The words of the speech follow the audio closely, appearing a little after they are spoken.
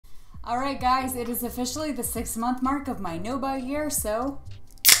Alright guys, it is officially the 6-month mark of my no-buy year, so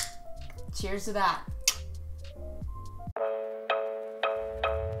cheers to that.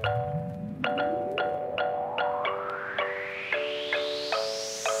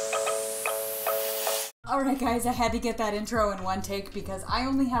 Alright guys, I had to get that intro in one take because I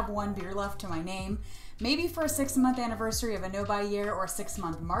only have one beer left to my name. Maybe for a 6-month anniversary of a no-buy year or a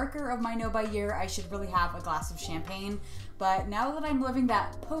 6-month marker of my no-buy year, I should really have a glass of champagne. But now that I'm living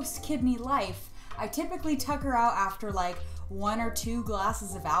that post-kidney life, I typically tucker out after like 1 or 2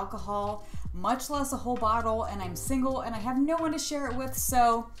 glasses of alcohol, much less a whole bottle, and I'm single and I have no one to share it with,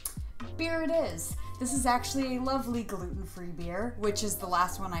 so beer it is. This is actually a lovely gluten-free beer, which is the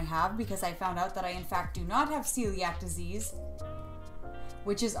last one I have because I found out that I in fact do not have celiac disease,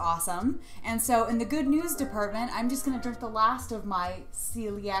 which is awesome. And so in the good news department, I'm just gonna drink the last of my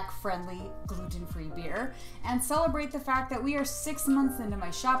celiac-friendly gluten-free beer and celebrate the fact that we are 6 months into my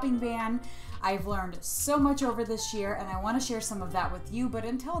shopping ban. I've learned so much over this year and I wanna share some of that with you, but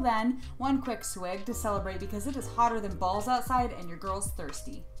until then, one quick swig to celebrate because it is hotter than balls outside and your girl's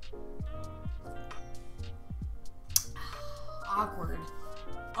thirsty. Awkward.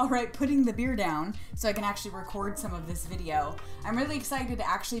 Alright, putting the beer down so I can actually record some of this video. I'm really excited to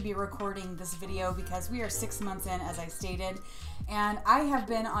actually be recording this video because we are 6 months in, as I stated, and I have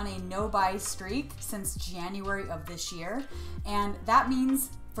been on a no-buy streak since January of this year, and that means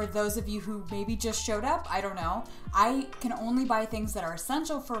for those of you who maybe just showed up, I don't know, I can only buy things that are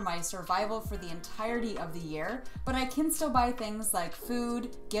essential for my survival for the entirety of the year, but I can still buy things like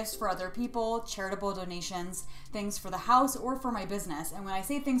food, gifts for other people, charitable donations, things for the house or for my business. And when I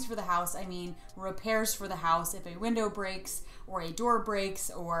say things for the house, I mean repairs for the house. If a window breaks or a door breaks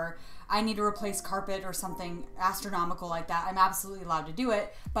or I need to replace carpet or something astronomical like that, I'm absolutely allowed to do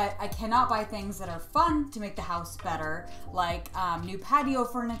it, but I cannot buy things that are fun to make the house better, like new patio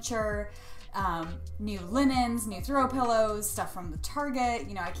furniture, new linens, new throw pillows, stuff from the Target.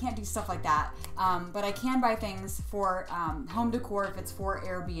 You know, I can't do stuff like that, but I can buy things for home decor if it's for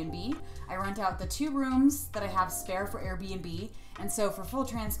Airbnb. I rent out the 2 rooms that I have spare for Airbnb, and so for full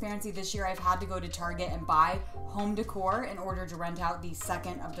transparency, this year I've had to go to Target and buy home decor in order to rent out the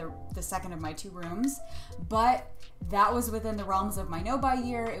second of my 2 rooms, but that was within the realms of my no-buy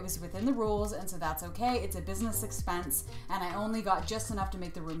year. It was within the rules, and so that's okay. It's a business expense, and I only got just enough to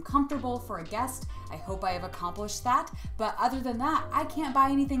make the room comfortable for a guest. I hope I have accomplished that, but other than that, I can't buy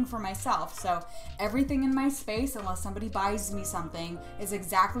anything for myself, so everything in my space, unless somebody buys me something, is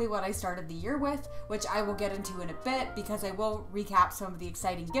exactly what I started the year with, which I will get into in a bit because I will recap some of the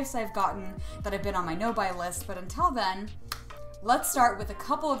exciting gifts I've gotten that have been on my no-buy list, but until then, let's start with a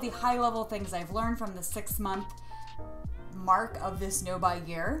couple of the high-level things I've learned from the 6-month mark of this no-buy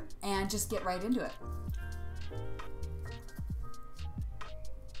year and just get right into it.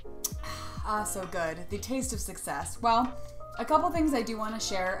 So good. The taste of success. Well, a couple things I do want to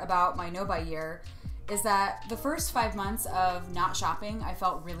share about my no-buy year is that the first 5 months of not shopping, I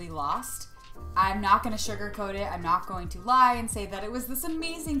felt really lost. I'm not going to sugarcoat it. I'm not going to lie and say that it was this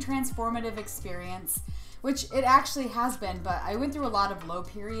amazing transformative experience, which it actually has been, but I went through a lot of low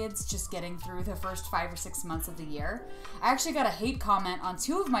periods just getting through the first 5 or 6 months of the year. I actually got a hate comment on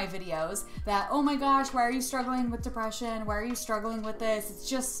 2 of my videos that, oh my gosh, why are you struggling with depression? Why are you struggling with this? It's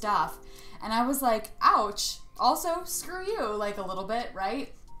just stuff. And I was like, ouch. Also, screw you, like a little bit,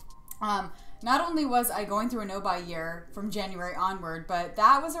 right? Not only was I going through a no-buy year from January onward, but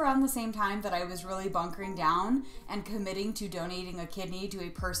that was around the same time that I was really bunkering down and committing to donating a kidney to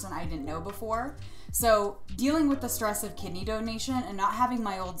a person I didn't know before. So dealing with the stress of kidney donation and not having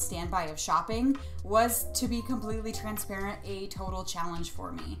my old standby of shopping was, to be completely transparent, a total challenge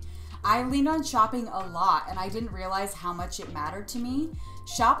for me. I leaned on shopping a lot and I didn't realize how much it mattered to me.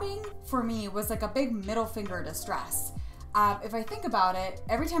 Shopping for me was like a big middle finger to stress. If I think about it,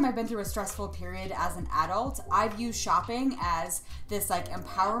 every time I've been through a stressful period as an adult, I've used shopping as this like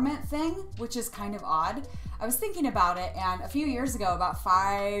empowerment thing, which is kind of odd. I was thinking about it, and a few years ago, about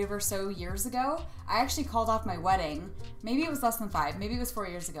 5 or so years ago, I actually called off my wedding. Maybe it was less than 5, maybe it was 4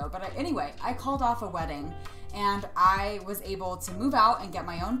 years ago, but anyway, I called off a wedding and I was able to move out and get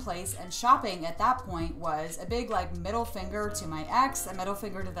my own place, and shopping at that point was a big like middle finger to my ex, a middle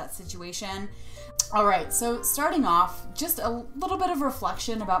finger to that situation. All right, so starting off, just a little bit of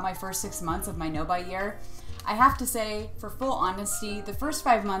reflection about my first 6 months of my no-buy year. I have to say, for full honesty, the first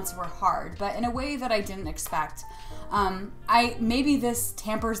 5 months were hard, but in a way that I didn't expect. Maybe this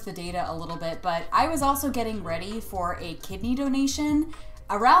tampers the data a little bit, but I was also getting ready for a kidney donation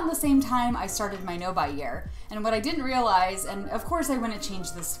around the same time I started my no-buy year. And what I didn't realize, and of course I wouldn't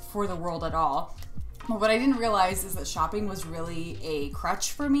change this for the world at all, Well, what I didn't realize is that shopping was really a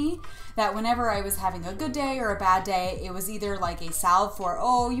crutch for me. That whenever I was having a good day or a bad day, it was either like a salve for,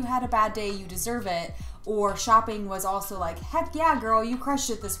 oh, you had a bad day, you deserve it. Or shopping was also like, heck yeah, girl, you crushed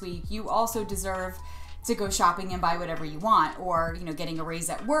it this week. You also deserve to go shopping and buy whatever you want. Or, you know, getting a raise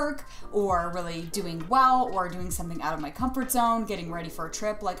at work, or really doing well, or doing something out of my comfort zone, getting ready for a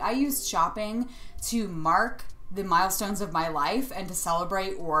trip. Like, I used shopping to mark the milestones of my life and to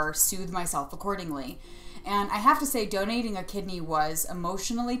celebrate or soothe myself accordingly. And I have to say, donating a kidney was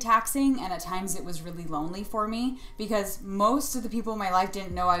emotionally taxing, and at times it was really lonely for me, because most of the people in my life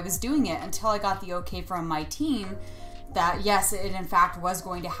didn't know I was doing it until I got the okay from my team that yes, it in fact was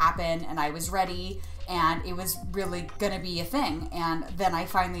going to happen, and I was ready, and it was really going to be a thing. And then I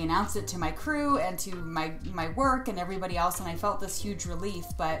finally announced it to my crew and to my work and everybody else, and I felt this huge relief.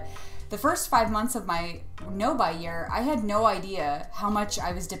 But the first 5 months of my no-buy year, I had no idea how much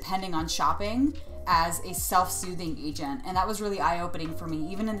I was depending on shopping as a self-soothing agent. And that was really eye-opening for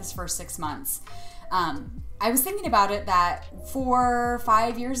me, even in this first 6 months. I was thinking about it that 4 or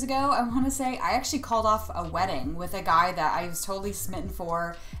 5 years ago, I want to say, I actually called off a wedding with a guy that I was totally smitten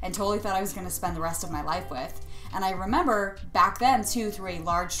for and totally thought I was going to spend the rest of my life with. And I remember back then, too, through a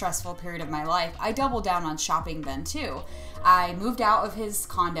large stressful period of my life, I doubled down on shopping then, too. I moved out of his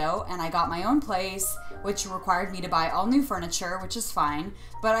condo and I got my own place, which required me to buy all new furniture, which is fine.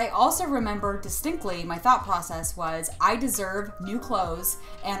 But I also remember distinctly my thought process was, I deserve new clothes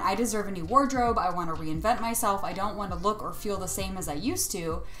and I deserve a new wardrobe. I want to reinvent myself. I don't want to look or feel the same as I used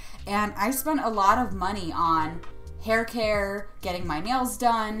to. And I spent a lot of money on hair care, getting my nails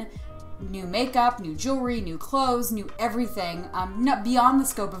done, new makeup, new jewelry, new clothes, new everything, beyond the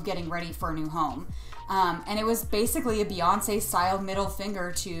scope of getting ready for a new home. And it was basically a Beyonce-style middle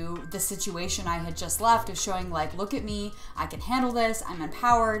finger to the situation I had just left, of showing like, look at me, I can handle this, I'm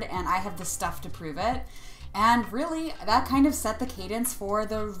empowered, and I have the stuff to prove it. And really, that kind of set the cadence for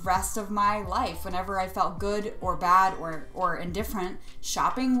the rest of my life. Whenever I felt good or bad or indifferent,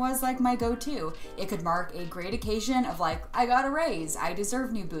 shopping was like my go-to. It could mark a great occasion of like, I got a raise, I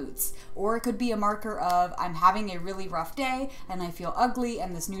deserve new boots. Or it could be a marker of, I'm having a really rough day and I feel ugly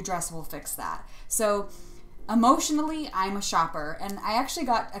and this new dress will fix that. So emotionally, I'm a shopper, and I actually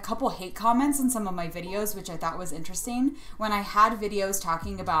got a couple hate comments in some of my videos, which I thought was interesting. When I had videos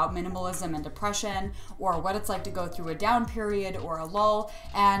talking about minimalism and depression, or what it's like to go through a down period or a lull,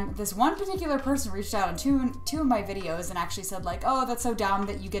 and this one particular person reached out on two of my videos and actually said like, oh, that's so dumb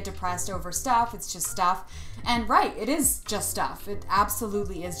that you get depressed over stuff, it's just stuff. And right, it is just stuff. It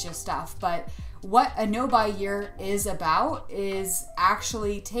absolutely is just stuff. But what a no-buy year is about is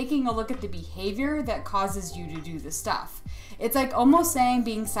actually taking a look at the behavior that causes you to do the stuff. It's like almost saying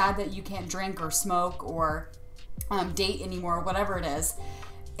being sad that you can't drink or smoke or date anymore, whatever it is.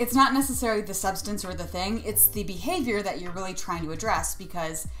 It's not necessarily the substance or the thing, it's the behavior that you're really trying to address.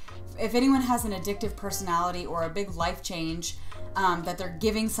 Because if anyone has an addictive personality or a big life change that they're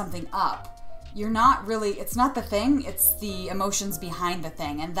giving something up, you're not really, it's not the thing, it's the emotions behind the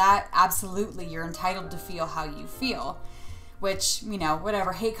thing. And that absolutely, you're entitled to feel how you feel. Which, you know,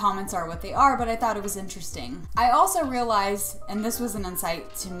 whatever, hate comments are what they are, but I thought it was interesting. I also realized, and this was an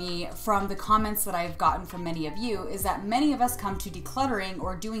insight to me from the comments that I've gotten from many of you, is that many of us come to decluttering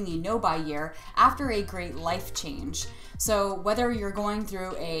or doing a no-buy year after a great life change. So whether you're going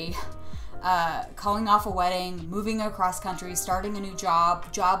through a calling off a wedding, moving across country, starting a new job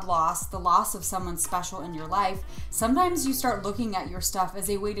loss, the loss of someone special in your life, sometimes you start looking at your stuff as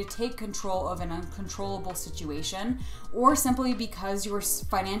a way to take control of an uncontrollable situation, or simply because your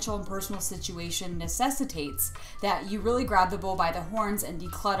financial and personal situation necessitates that you really grab the bull by the horns and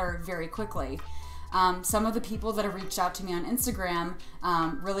declutter very quickly. Some of the people that have reached out to me on Instagram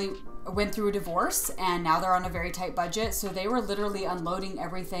really went through a divorce, and now they're on a very tight budget, so they were literally unloading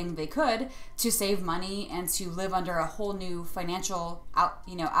everything they could to save money and to live under a whole new financial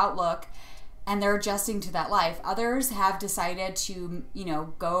outlook, and they're adjusting to that life. Others have decided to,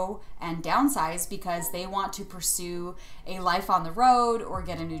 go and downsize because they want to pursue a life on the road or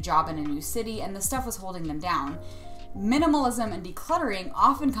get a new job in a new city, and the stuff was holding them down. Minimalism and decluttering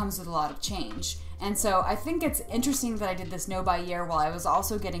often comes with a lot of change. And so I think it's interesting that I did this no-buy year while I was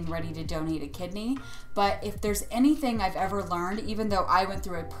also getting ready to donate a kidney. But if there's anything I've ever learned, even though I went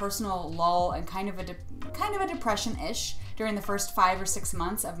through a personal lull and kind of a depression-ish during the first 5 or 6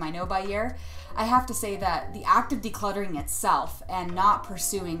 months of my no-buy year, I have to say that the act of decluttering itself and not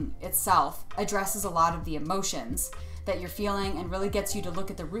pursuing itself addresses a lot of the emotions that you're feeling and really gets you to look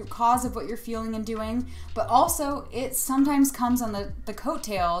at the root cause of what you're feeling and doing. But also, it sometimes comes on the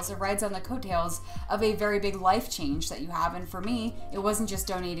coattails, or rides on the coattails of a very big life change that you have. And for me, it wasn't just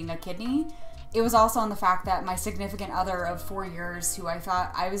donating a kidney. it was also on the fact that my significant other of 4 years, who I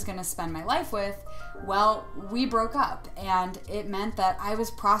thought I was going to spend my life with, well, we broke up, and it meant that I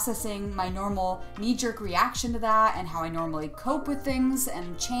was processing my normal knee-jerk reaction to that and how I normally cope with things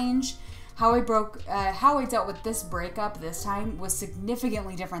and change. How I dealt with this breakup this time was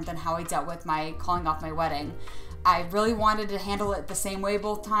significantly different than how I dealt with my calling off my wedding. I really wanted to handle it the same way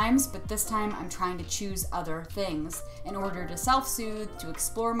both times, but this time I'm trying to choose other things in order to self-soothe, to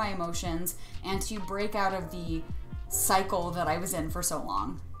explore my emotions, and to break out of the cycle that I was in for so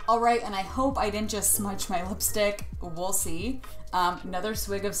long. All right, and I hope I didn't just smudge my lipstick. We'll see. Another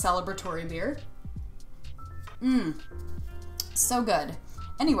swig of celebratory beer. So good.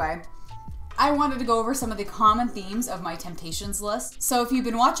 Anyway, I wanted to go over some of the common themes of my temptations list. So if you've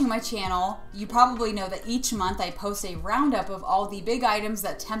been watching my channel, you probably know that each month I post a roundup of all the big items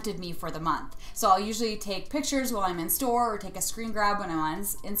that tempted me for the month. So I'll usually take pictures while I'm in store or take a screen grab when I'm on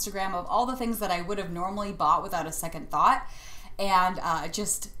Instagram of all the things that I would have normally bought without a second thought, and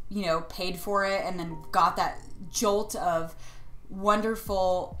just, you know, paid for it and then got that jolt of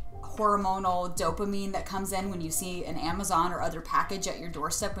wonderful hormonal dopamine that comes in when you see an Amazon or other package at your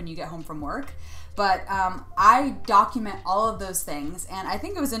doorstep when you get home from work. But I document all of those things, and I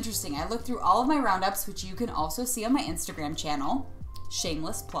think it was interesting. I looked through all of my roundups, which you can also see on my Instagram channel,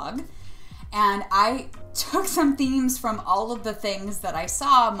 shameless plug, and I took some themes from all of the things that I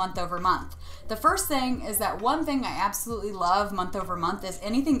saw month over month. The first thing is that one thing I absolutely love month over month is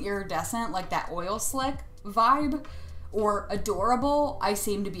anything iridescent, like that oil slick vibe, or adorable, I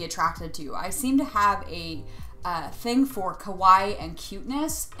seem to be attracted to. I seem to have a thing for kawaii and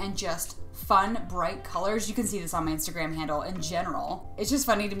cuteness and just fun, bright colors. You can see this on my Instagram handle in general. It's just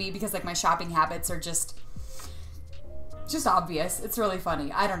funny to me because like my shopping habits are just obvious. It's really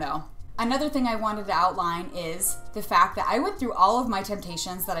funny. I don't know. Another thing I wanted to outline is the fact that I went through all of my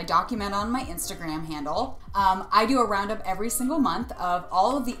temptations that I document on my Instagram handle. I do a roundup every single month of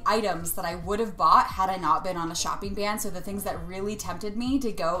all of the items that I would have bought had I not been on a shopping ban. So the things that really tempted me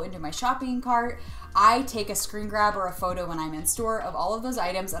to go into my shopping cart. I take a screen grab or a photo when I'm in store of all of those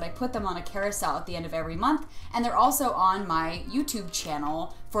items, and I put them on a carousel at the end of every month. And they're also on my YouTube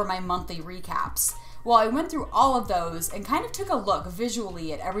channel for my monthly recaps. Well, I went through all of those and kind of took a look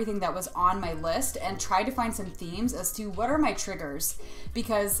visually at everything that was on my list and tried to find some themes as to what are my triggers.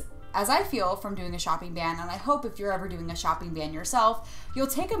 Because as I feel from doing a shopping ban, and I hope if you're ever doing a shopping ban yourself, you'll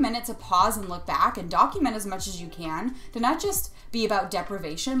take a minute to pause and look back and document as much as you can to not just be about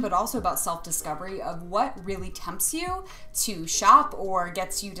deprivation, but also about self-discovery of what really tempts you to shop or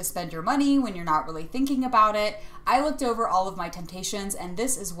gets you to spend your money when you're not really thinking about it. I looked over all of my temptations, and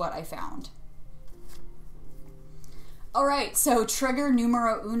this is what I found. All right, so trigger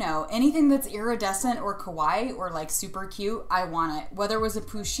numero uno. Anything that's iridescent or kawaii or like super cute, I want it. Whether it was a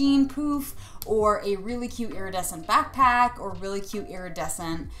Pusheen poof or a really cute iridescent backpack or really cute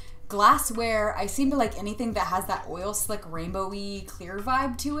iridescent glassware, I seem to like anything that has that oil slick rainbowy clear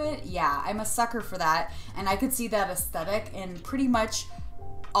vibe to it. Yeah, I'm a sucker for that, and I could see that aesthetic in pretty much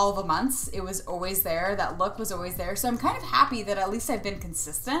all the months. It was always there. That look was always there. So I'm kind of happy that at least I've been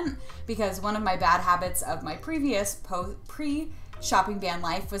consistent, because one of my bad habits of my previous pre-shopping ban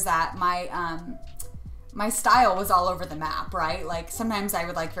life was that my style was all over the map, right? Like sometimes I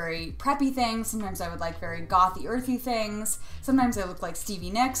would like very preppy things, sometimes I would like very gothy, earthy things, sometimes I looked like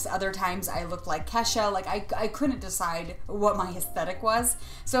Stevie Nicks, other times I looked like Kesha. Like I couldn't decide what my aesthetic was.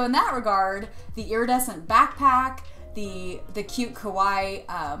 So in that regard, the iridescent backpack, the cute kawaii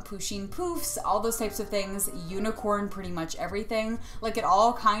Pusheen poofs, all those types of things, unicorn, pretty much everything. Like it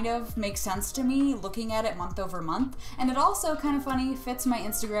all kind of makes sense to me looking at it month over month. And it also kind of funny fits my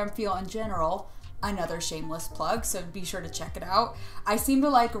Instagram feel in general. Another shameless plug, so be sure to check it out. I seem to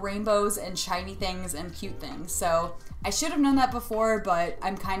like rainbows and shiny things and cute things, so I should have known that before, but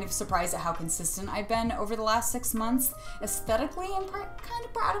I'm kind of surprised at how consistent I've been over the last 6 months. Aesthetically, I'm kind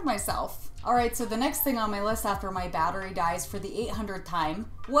of proud of myself. All right, so the next thing on my list after my battery dies for the 800th time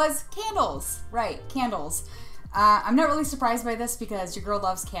was candles. Right, candles. I'm not really surprised by this because your girl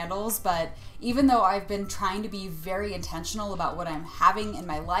loves candles, but even though I've been trying to be very intentional about what I'm having in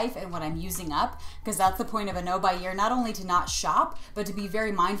my life and what I'm using up, because that's the point of a no buy year, not only to not shop, but to be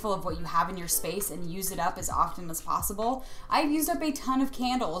very mindful of what you have in your space and use it up as often as possible. I've used up a ton of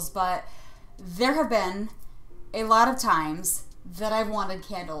candles, but there have been a lot of times that I've wanted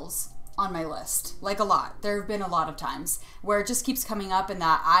candles on my list, like a lot. There have been a lot of times where it just keeps coming up, and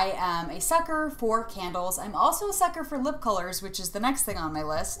that I am a sucker for candles. I'm also a sucker for lip colors, which is the next thing on my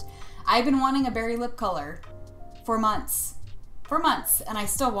list. I've been wanting a berry lip color for months. for months, and I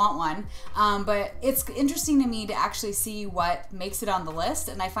still want one. But it's interesting to me to actually see what makes it on the list,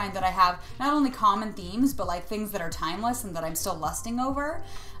 and I find that I have not only common themes, but like things that are timeless and that I'm still lusting over.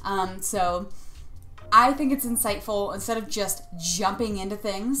 So I think it's insightful, instead of just jumping into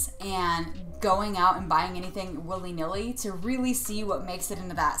things and going out and buying anything willy-nilly, to really see what makes it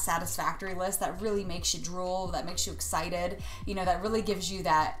into that satisfactory list that really makes you drool, that makes you excited, you know, that really gives you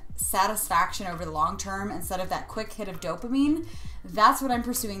that satisfaction over the long term instead of that quick hit of dopamine. That's what I'm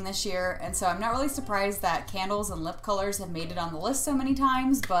pursuing this year. And so I'm not really surprised that candles and lip colors have made it on the list so many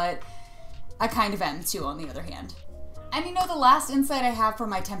times, but I kind of am too, on the other hand. And you know, the last insight I have for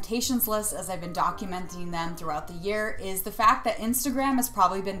my temptations list, as I've been documenting them throughout the year, is the fact that Instagram has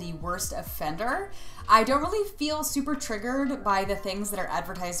probably been the worst offender. I don't really feel super triggered by the things that are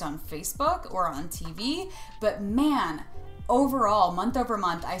advertised on Facebook or on TV, but man, overall, month over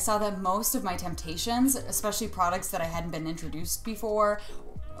month, I saw that most of my temptations, especially products that I hadn't been introduced to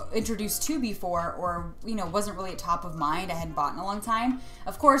before, or you know, wasn't really at top of mind, I hadn't bought in a long time.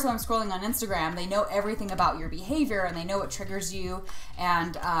 Of course, when I'm scrolling on Instagram, they know everything about your behavior, and they know what triggers you,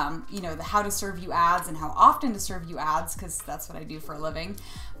 and you know, how to serve you ads and how often to serve you ads, because that's what I do for a living.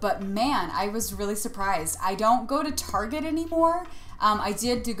 But man, I was really surprised. I don't go to Target anymore. I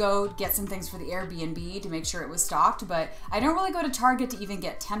did to go get some things for the Airbnb to make sure it was stocked, but I don't really go to Target to even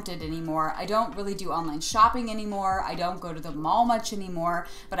get tempted anymore. I don't really do online shopping anymore. I don't go to the mall much anymore,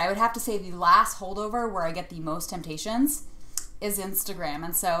 but I would have to say the last holdover where I get the most temptations is Instagram.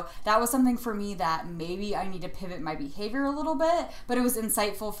 And so that was something for me that maybe I need to pivot my behavior a little bit, but it was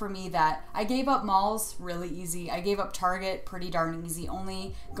insightful for me that I gave up malls really easy. I gave up Target pretty darn easy,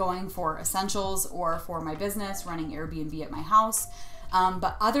 only going for essentials or for my business, running Airbnb at my house.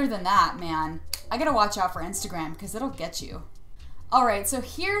 But other than that, man, I gotta watch out for Instagram because it'll get you. All right, so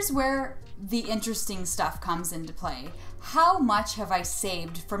here's where the interesting stuff comes into play. How much have I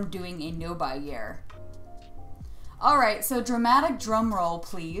saved from doing a no-buy year? All right, so dramatic drum roll,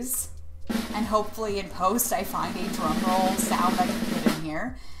 please. And hopefully in post I find a drum roll sound I can put in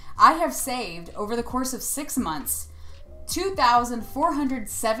here. I have saved, over the course of 6 months,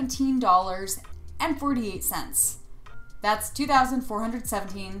 $2,417.48. That's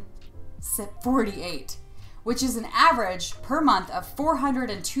 $2,417.48, which is an average per month of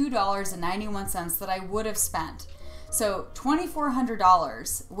 $402.91 that I would have spent. So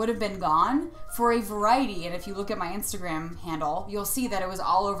 $2,400 would have been gone for a variety, and if you look at my Instagram handle, you'll see that it was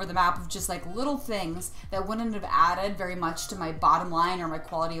all over the map of just like little things that wouldn't have added very much to my bottom line or my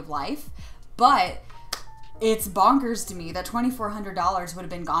quality of life. But it's bonkers to me that $2,400 would have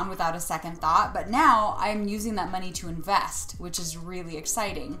been gone without a second thought, but now I'm using that money to invest, which is really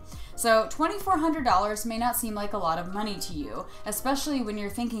exciting. So $2,400 may not seem like a lot of money to you, especially when you're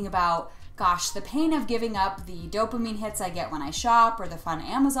thinking about, gosh, the pain of giving up the dopamine hits I get when I shop or the fun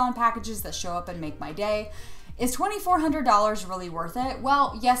Amazon packages that show up and make my day. Is $2,400 really worth it?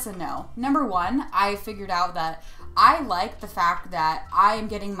 Well, yes and no. Number one, I figured out that I like the fact that I am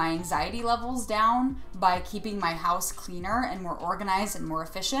getting my anxiety levels down by keeping my house cleaner and more organized and more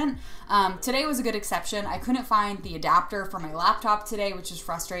efficient. Today was a good exception. I couldn't find the adapter for my laptop today, which is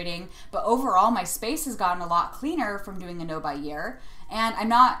frustrating, but overall my space has gotten a lot cleaner from doing a no-buy year, and I'm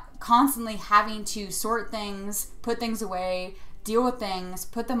not constantly having to sort things, put things away, deal with things,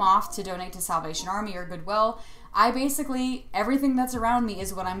 put them off to donate to Salvation Army or Goodwill. I basically, everything that's around me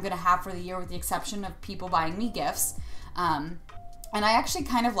is what I'm going to have for the year, with the exception of people buying me gifts. And I actually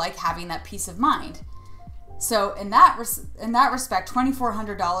kind of like having that peace of mind. So in that respect,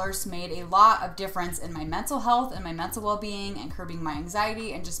 $2,400 made a lot of difference in my mental health and my mental well-being and curbing my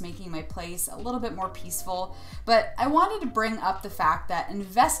anxiety and just making my place a little bit more peaceful. But I wanted to bring up the fact that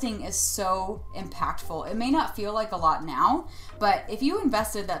investing is so impactful. It may not feel like a lot now, but if you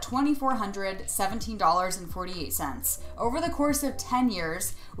invested that $2,417.48 over the course of 10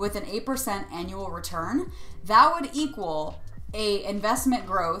 years with an 8% annual return, that would equal a investment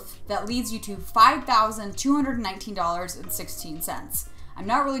growth that leads you to $5,219.16. I'm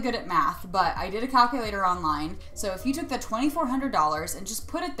not really good at math, but I did a calculator online. So if you took the $2,400 and just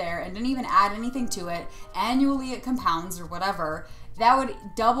put it there and didn't even add anything to it, annually it compounds or whatever, that would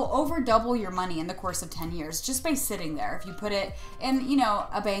over double your money in the course of 10 years just by sitting there. If you put it in, you know,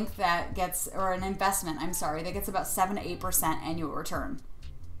 a bank that gets, or an investment, I'm sorry, that gets about 7 to 8% annual return.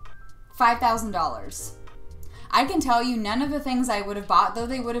 $5,000. I can tell you none of the things I would have bought, though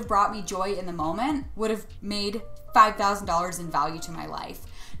they would have brought me joy in the moment, would have made $5,000 in value to my life.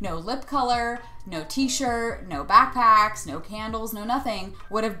 No lip color, no t-shirt, no backpacks, no candles, no nothing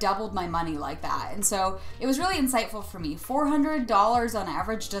would have doubled my money like that. And so it was really insightful for me. $400 on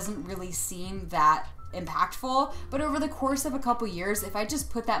average doesn't really seem that impactful. But over the course of a couple years, if I just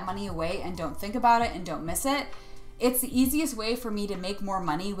put that money away and don't think about it and don't miss it, it's the easiest way for me to make more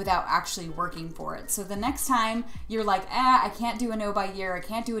money without actually working for it. So the next time you're like, I can't do a no by year, I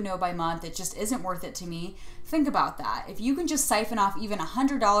can't do a no by month, it just isn't worth it to me, think about that. If you can just siphon off even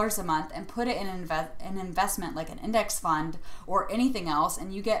 $100 a month and put it in an investment like an index fund or anything else,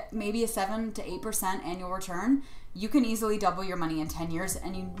 and you get maybe a 7 to 8% annual return, you can easily double your money in 10 years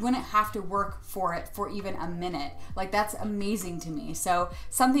and you wouldn't have to work for it for even a minute. Like, that's amazing to me. So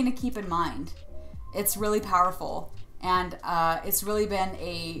something to keep in mind. It's really powerful, and it's really been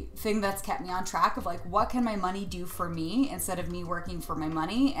a thing that's kept me on track of like, what can my money do for me instead of me working for my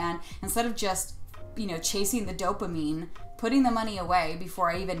money? And instead of just, chasing the dopamine, putting the money away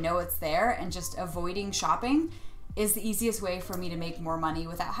before I even know it's there and just avoiding shopping is the easiest way for me to make more money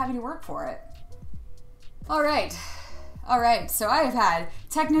without having to work for it. All right, so I have had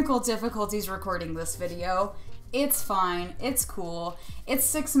technical difficulties recording this video. It's fine, it's cool. It's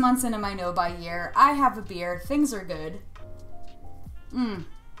 6 months into my no buy year. I have a beer, things are good.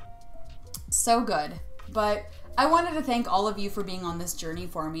 So good. But I wanted to thank all of you for being on this journey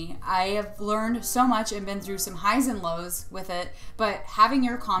for me. I have learned so much and been through some highs and lows with it, but having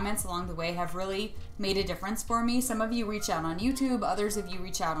your comments along the way have really made a difference for me. Some of you reach out on YouTube, others of you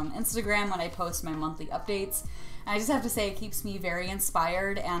reach out on Instagram when I post my monthly updates. And I just have to say, it keeps me very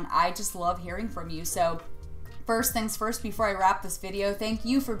inspired, and I just love hearing from you. So first things first, before I wrap this video, thank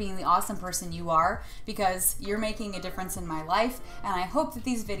you for being the awesome person you are, because you're making a difference in my life, and I hope that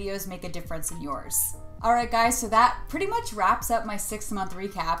these videos make a difference in yours. Alright guys, so that pretty much wraps up my 6-month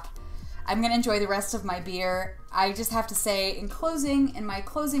recap. I'm gonna enjoy the rest of my beer. I just have to say, in my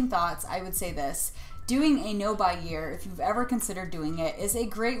closing thoughts, I would say this. Doing a no buy year, if you've ever considered doing it, is a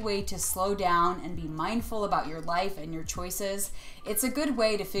great way to slow down and be mindful about your life and your choices. It's a good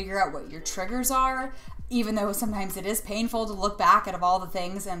way to figure out what your triggers are, even though sometimes it is painful to look back at all the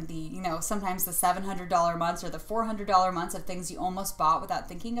things and the, sometimes the $700 months or the $400 months of things you almost bought without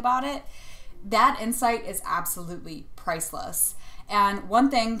thinking about it. That insight is absolutely priceless. And one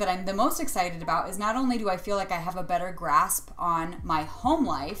thing that I'm the most excited about is not only do I feel like I have a better grasp on my home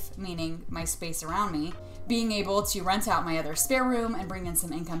life, meaning my space around me, being able to rent out my other spare room and bring in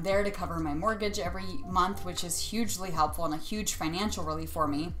some income there to cover my mortgage every month, which is hugely helpful and a huge financial relief for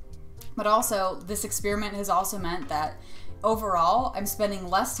me. But also, this experiment has also meant that overall, I'm spending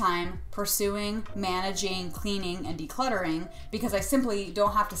less time pursuing, managing, cleaning, and decluttering because I simply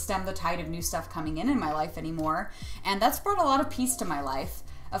don't have to stem the tide of new stuff coming in my life anymore. And that's brought a lot of peace to my life.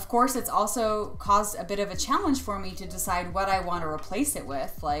 Of course, it's also caused a bit of a challenge for me to decide what I want to replace it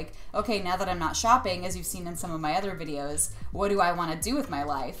with. Like, okay, now that I'm not shopping, as you've seen in some of my other videos, what do I want to do with my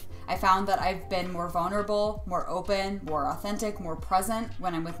life? I found that I've been more vulnerable, more open, more authentic, more present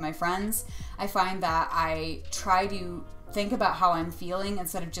when I'm with my friends. I find that I try to think about how I'm feeling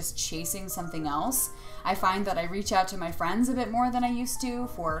instead of just chasing something else. I find that I reach out to my friends a bit more than I used to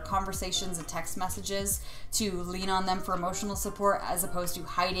for conversations and text messages, to lean on them for emotional support as opposed to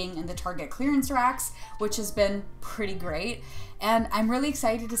hiding in the Target clearance racks, which has been pretty great. And I'm really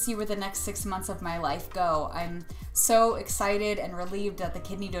excited to see where the next 6 months of my life go. I'm so excited and relieved that the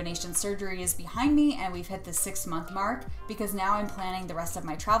kidney donation surgery is behind me and we've hit the 6-month mark, because now I'm planning the rest of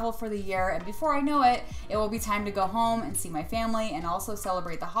my travel for the year, and before I know it, it will be time to go home and see my family and also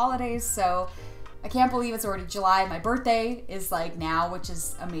celebrate the holidays. So I can't believe it's already July. My birthday is like now, which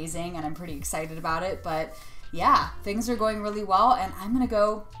is amazing, and I'm pretty excited about it. But yeah, things are going really well, and I'm gonna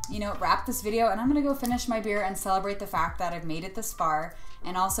go, wrap this video, and I'm gonna go finish my beer and celebrate the fact that I've made it this far.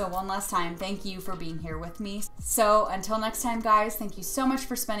 And also, one last time, thank you for being here with me. So until next time, guys, thank you so much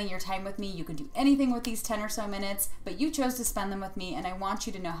for spending your time with me. You can do anything with these 10 or so minutes, but you chose to spend them with me, and I want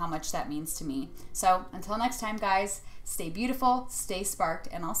you to know how much that means to me. So until next time, guys, stay beautiful, stay sparked,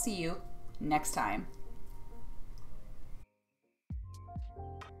 and I'll see you next time.